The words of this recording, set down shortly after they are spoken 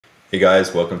Hey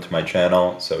guys, welcome to my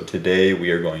channel. So today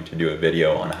we are going to do a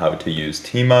video on how to use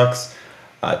tmux.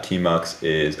 Tmux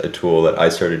is a tool that I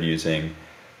started using,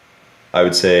 I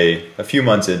would say, a few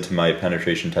months into my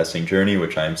penetration testing journey,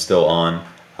 which I'm still on.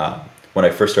 When I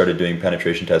first started doing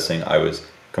penetration testing, I was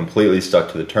completely stuck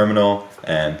to the terminal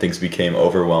and things became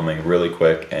overwhelming really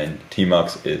quick, and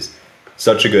tmux is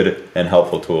such a good and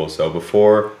helpful tool. So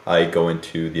before I go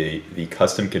into the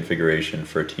custom configuration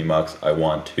for tmux, I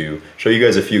want to show you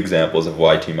guys a few examples of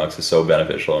why tmux is so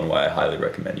beneficial and why I highly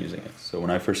recommend using it. So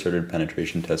when I first started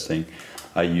penetration testing,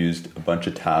 I used a bunch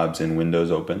of tabs in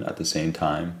Windows open at the same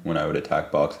time when I would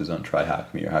attack boxes on Try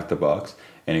Hack Me or Hack the Box,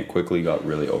 and it quickly got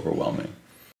really overwhelming.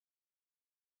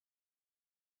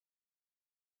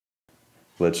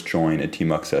 Let's join a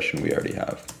tmux session we already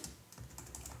have.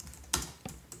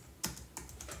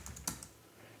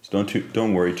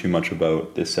 Don't worry too much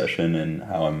about this session and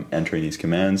how I'm entering these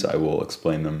commands. I will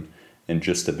explain them in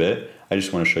just a bit. I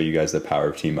just want to show you guys the power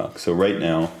of tmux. So right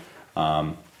now,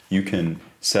 you can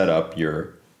set up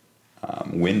your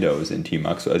windows in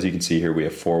tmux. So as you can see here, we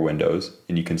have 4 windows,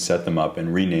 and you can set them up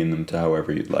and rename them to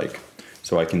however you'd like.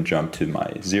 So I can jump to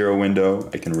my 0 window.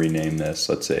 I can rename this,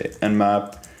 let's say,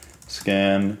 nmap,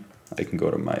 scan. I can go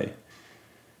to my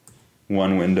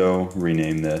 1 window,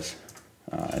 rename this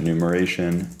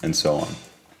enumeration, and so on.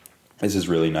 This is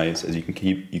really nice, as you can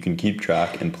keep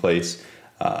track and place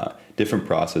different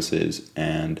processes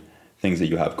and things that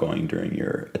you have going during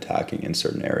your attacking in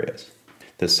certain areas.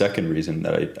 The second reason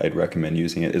that I'd recommend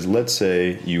using it is, let's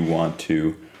say you want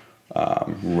to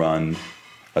run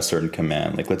a certain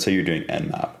command. Like, let's say you're doing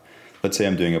nmap. Let's say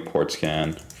I'm doing a port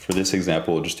scan. For this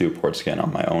example, we'll just do a port scan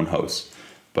on my own host.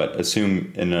 But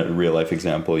assume in a real life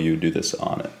example, you do this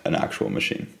on an actual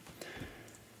machine.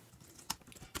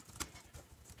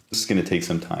 This is going to take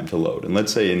some time to load. And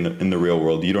let's say in the real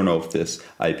world, you don't know if this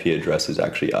IP address is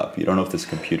actually up. You don't know if this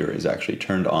computer is actually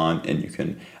turned on and you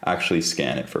can actually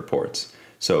scan it for ports.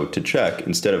 So to check,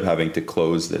 instead of having to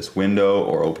close this window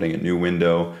or opening a new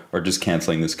window or just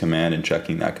canceling this command and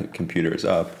checking that computer is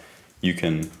up, you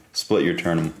can split your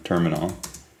terminal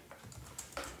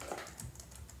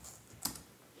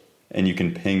and you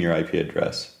can ping your IP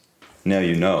address. Now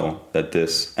you know that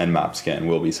this nmap scan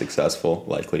will be successful,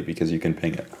 likely because you can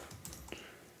ping it.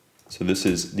 So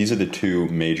these are the 2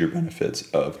 major benefits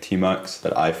of tmux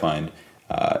that I find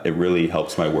it really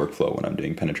helps my workflow when I'm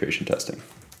doing penetration testing.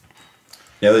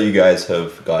 Now that you guys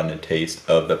have gotten a taste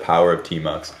of the power of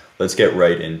tmux, let's get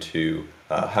right into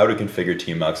how to configure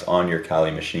tmux on your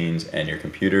Kali machines and your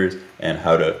computers, and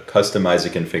how to customize the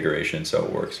configuration so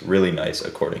it works really nice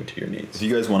according to your needs. If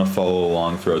you guys want to follow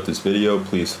along throughout this video,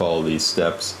 please follow these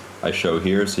steps I show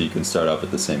here so you can start off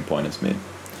at the same point as me.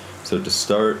 So to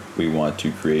start, we want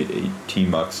to create a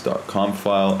tmux.conf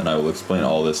file, and I will explain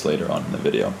all this later on in the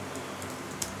video.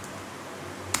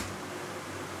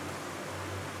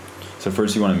 So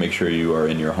first you want to make sure you are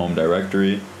in your home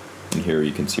directory, and here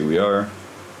you can see we are.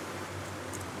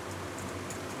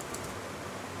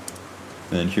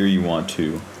 And then here you want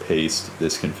to paste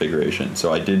this configuration.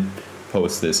 So I did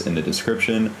post this in the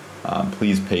description.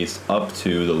 Please paste up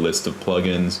to the list of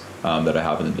plugins that I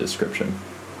have in the description.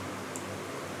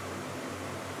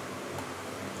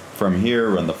 From here,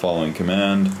 run the following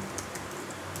command.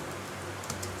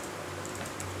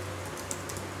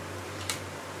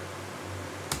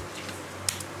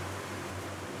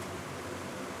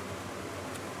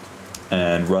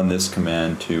 And run this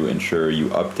command to ensure you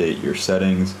update your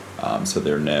settings so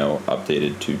they're now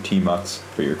updated to tmux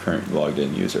for your current logged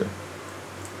in user.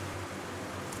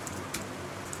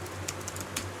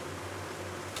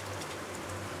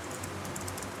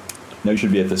 Now you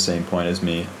should be at the same point as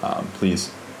me.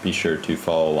 Please be sure to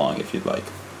follow along if you'd like.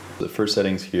 The first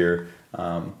settings here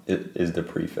is the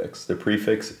prefix. The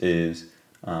prefix is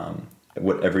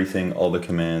what all the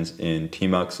commands in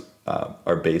tmux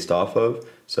are based off of.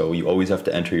 So you always have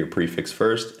to enter your prefix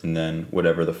first, and then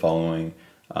whatever the following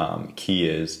key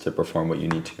is to perform what you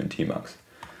need to in tmux.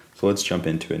 So let's jump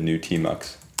into a new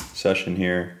tmux session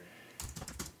here.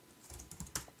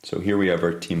 So here we have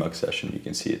our tmux session. You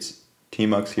can see it's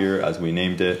tmux here as we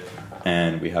named it,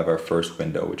 and we have our first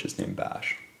window, which is named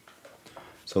bash.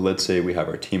 So let's say we have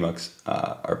our tmux,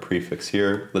 our prefix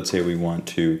here. Let's say we want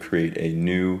to create a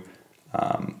new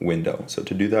window. So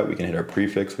to do that, we can hit our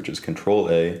prefix, which is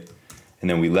Ctrl A, and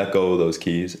then we let go of those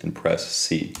keys and press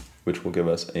C, which will give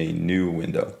us a new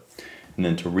window. And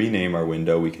then to rename our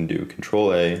window, we can do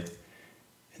Ctrl A,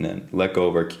 and then let go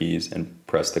of our keys and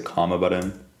press the comma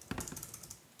button.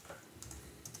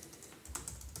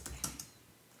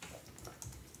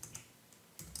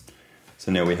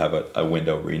 So now we have a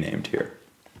window renamed here.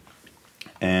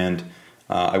 And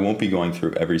I won't be going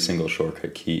through every single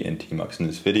shortcut key in tmux in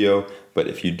this video, but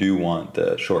if you do want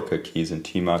the shortcut keys in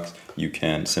tmux, you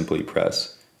can simply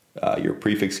press your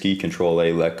prefix key, Ctrl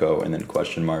A, let go, and then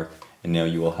question mark, and now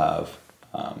you will have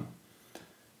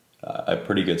a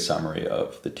pretty good summary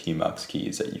of the tmux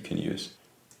keys that you can use.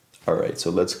 All right, so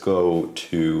let's go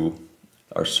to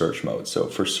our search mode. So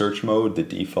for search mode, the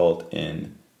default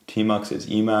in tmux is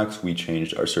emacs. We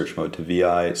changed our search mode to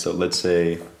vi. So let's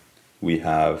say we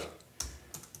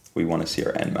want to see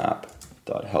our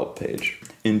nmap.help page.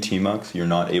 In tmux, you're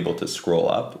not able to scroll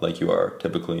up like you are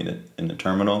typically in the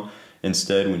terminal.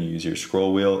 Instead, when you use your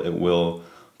scroll wheel, it will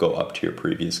go up to your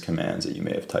previous commands that you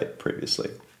may have typed previously.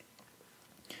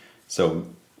 So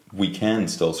we can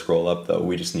still scroll up though,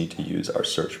 we just need to use our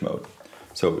search mode.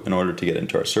 So in order to get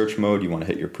into our search mode, you want to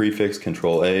hit your prefix,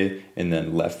 Ctrl A, and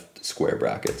then left square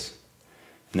brackets.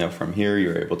 Now from here,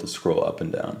 you're able to scroll up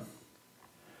and down.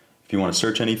 If you want to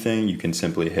search anything, you can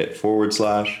simply hit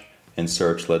 / and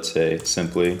search, let's say,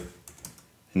 simply.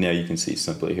 And now you can see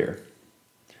simply here.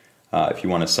 If you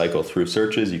want to cycle through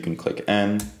searches, you can click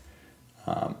N.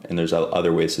 And there's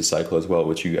other ways to cycle as well,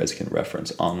 which you guys can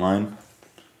reference online.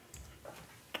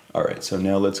 All right, so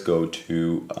now let's go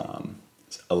to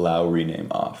allow rename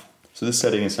off. So this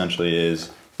setting essentially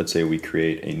is, let's say we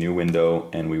create a new window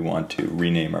and we want to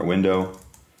rename our window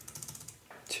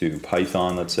to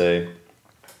Python, let's say.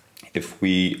 If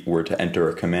we were to enter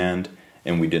a command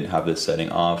and we didn't have this setting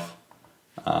off,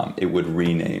 it would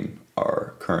rename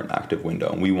our current active window.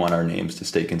 And we want our names to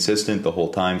stay consistent the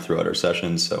whole time throughout our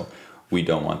sessions, so we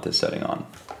don't want this setting on.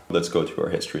 Let's go to our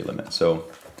history limit. So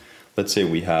let's say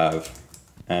we have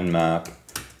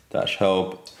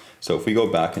nmap-help. So if we go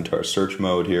back into our search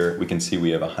mode here, we can see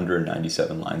we have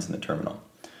 197 lines in the terminal.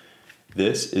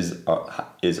 This is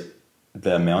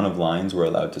the amount of lines we're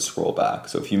allowed to scroll back.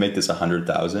 So if you make this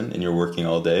 100,000 and you're working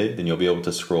all day, then you'll be able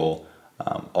to scroll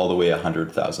all the way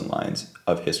 100,000 lines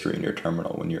of history in your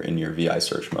terminal when you're in your VI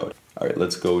search mode. All right,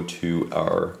 let's go to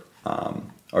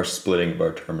our splitting of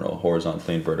our terminal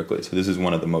horizontally and vertically. So this is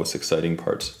one of the most exciting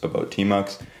parts about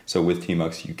tmux. So with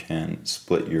tmux, you can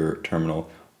split your terminal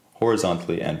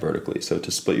horizontally and vertically. So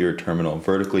to split your terminal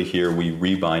vertically here, we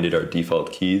rebinded our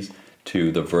default keys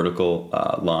to the vertical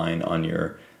line on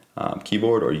your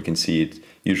keyboard, or you can see it's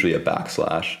usually a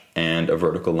backslash and a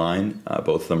vertical line.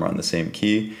 Both of them are on the same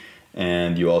key.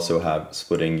 And you also have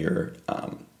splitting your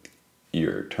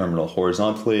terminal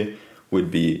horizontally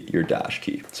would be your dash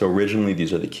key. So originally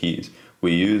these are the keys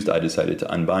we used. I decided to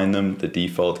unbind them, the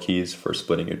default keys for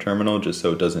splitting your terminal, just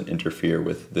so it doesn't interfere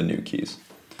with the new keys.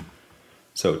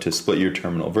 So to split your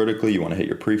terminal vertically, you want to hit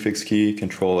your prefix key,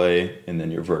 Ctrl A, and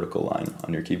then your vertical line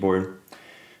on your keyboard.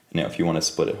 Now if you want to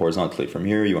split it horizontally from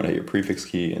here, you want to hit your prefix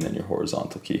key and then your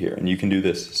horizontal key here. And you can do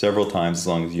this several times as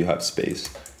long as you have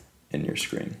space in your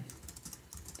screen.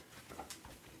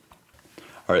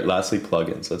 All right, lastly,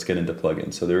 plugins. Let's get into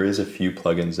plugins. So there is a few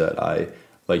plugins that I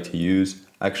like to use.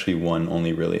 Actually, one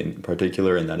only really in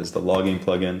particular, and that is the logging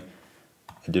plugin.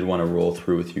 I did want to roll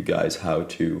through with you guys how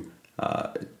to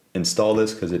install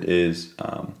this, because it is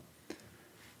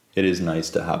nice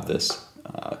to have this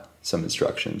some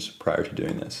instructions prior to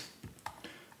doing this.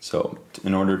 So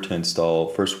in order to install,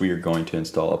 first we are going to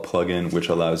install a plugin which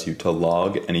allows you to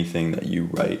log anything that you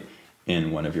write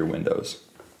in one of your windows.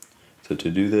 So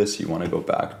to do this, you want to go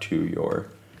back to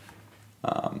your,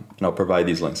 and I'll provide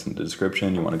these links in the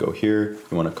description. You want to go here,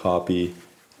 you want to copy,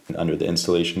 and under the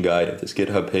installation guide of this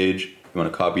GitHub page, you want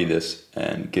to copy this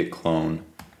and git clone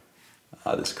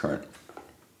this current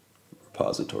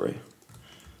repository.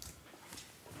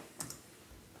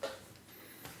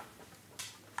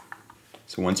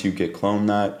 So once you git clone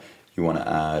that, you want to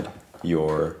add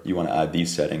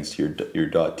these settings to your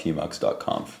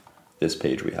tmux.conf, this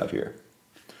page we have here.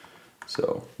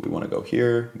 So we want to go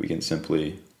here, we can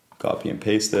simply copy and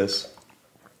paste this,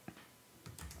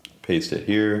 paste it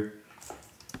here,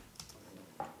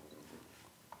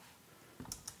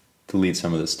 delete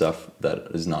some of the stuff that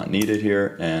is not needed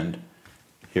here, and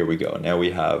here we go. Now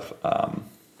we have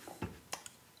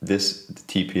this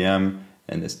TPM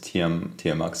and this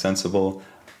tmux-sensible.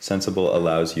 Sensible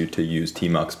allows you to use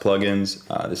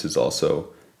tmux-plugins. This is also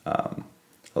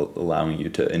allowing you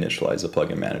to initialize the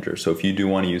plugin manager. So if you do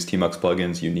want to use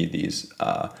tmux-plugins, you need these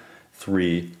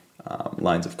 3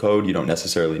 lines of code. You don't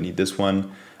necessarily need this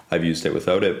one. I've used it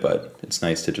without it, but it's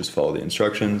nice to just follow the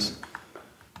instructions.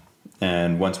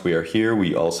 And once we are here,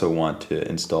 we also want to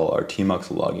install our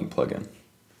tmux-logging plugin.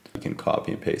 You can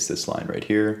copy and paste this line right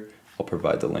here. I'll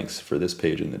provide the links for this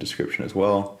page in the description as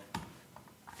well.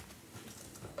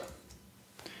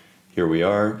 Here we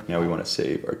are. Now we want to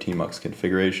save our tmux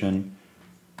configuration.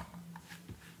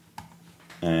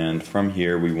 And from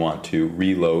here, we want to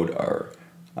reload our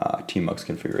tmux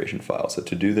configuration file. So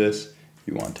to do this,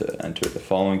 you want to enter the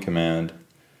following command.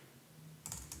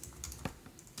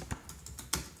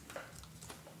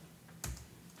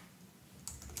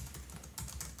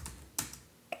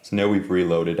 So now we've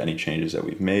reloaded any changes that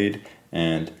we've made,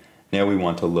 and now we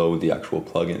want to load the actual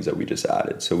plugins that we just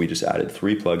added. So we just added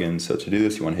 3 plugins. So to do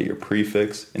this, you want to hit your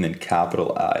prefix and then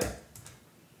capital I.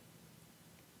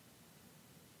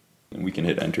 And we can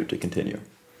hit enter to continue.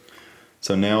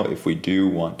 So now if we do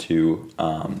want to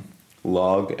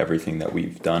log everything that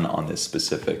we've done on this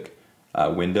specific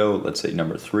window, let's say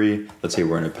number 3, let's say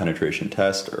we're in a penetration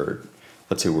test, or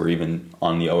let's say we're even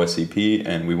on the OSCP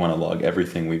and we want to log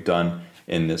everything we've done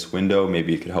in this window.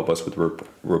 Maybe it could help us with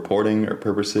reporting or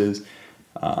purposes.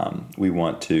 We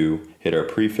want to hit our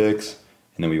prefix,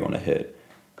 and then we want to hit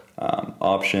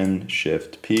Option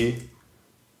Shift P,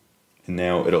 and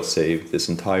now it'll save this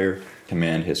entire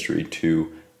command history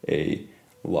to a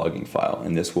logging file,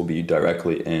 and this will be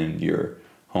directly in your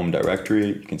home directory.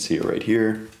 You can see it right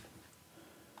here,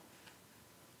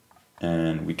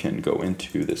 and we can go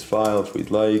into this file if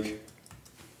we'd like.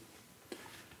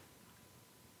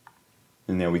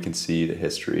 And now we can see the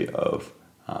history of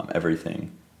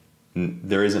everything.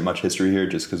 There isn't much history here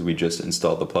just because we just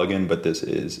installed the plugin, but this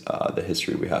is the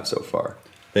history we have so far.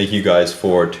 Thank you guys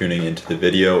for tuning into the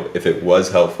video. If it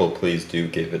was helpful, please do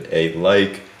give it a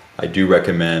like. I do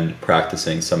recommend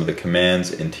practicing some of the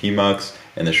commands in tmux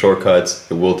and the shortcuts.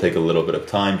 It will take a little bit of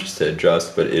time just to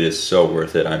adjust, but it is so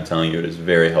worth it. I'm telling you, it is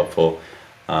very helpful.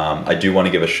 I do want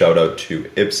to give a shout out to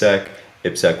Ipsec.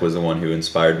 Ipsec was the one who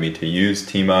inspired me to use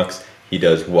tmux. He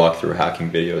does walkthrough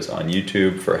hacking videos on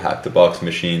YouTube for hack-the-box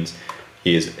machines.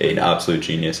 He is an absolute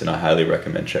genius, and I highly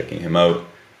recommend checking him out.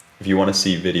 If you want to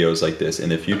see videos like this in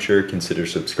the future, consider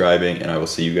subscribing, and I will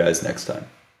see you guys next time.